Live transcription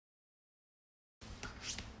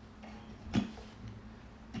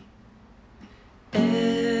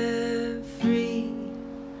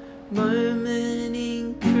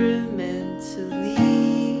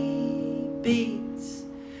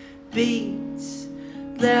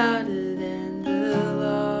louder than the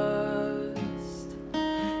last,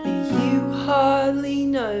 and you hardly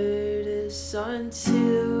notice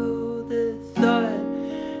until the thud,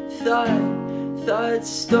 thud, thud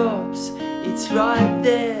stops. It's right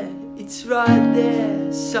there, it's right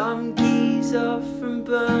there. Some geezer from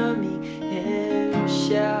Birmingham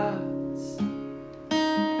shouts,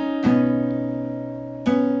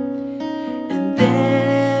 and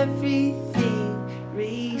then everything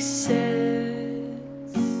resets,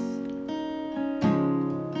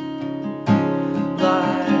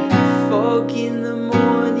 like fog in the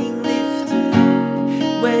morning lifted,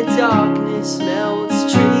 where darkness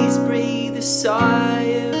melts, trees breathe a sigh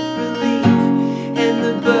of relief, and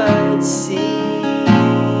the birds sing.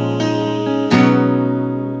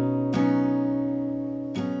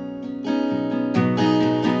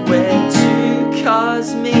 Where two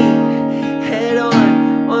cars meet head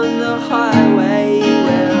on the highway,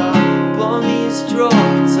 where a bomb is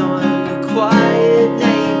dropped on a quiet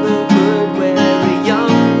neighbourhood, where a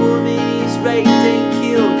young woman is raped and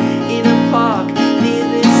killed in a park near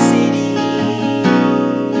the city.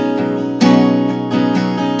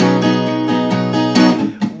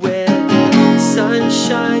 Where the sun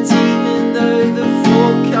shines even though the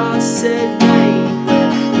forecast said rain, where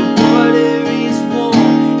the water is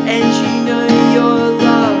warm and you know you're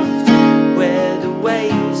loved, where the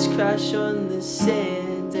waves crash on the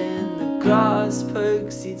sand and the grass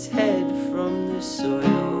pokes its head from the soil.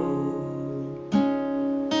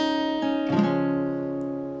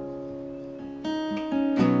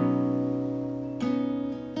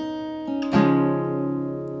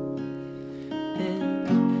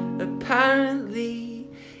 And apparently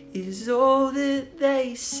is all that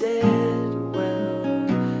they said. Well,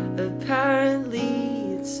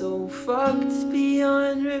 apparently it's all fucked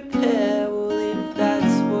beyond repair. Well, if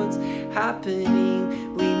that's what's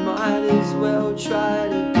happening, we might as well try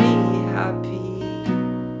to be happy.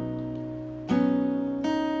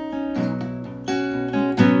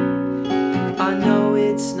 I know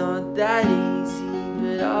it's not that easy,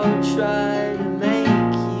 but I'll try.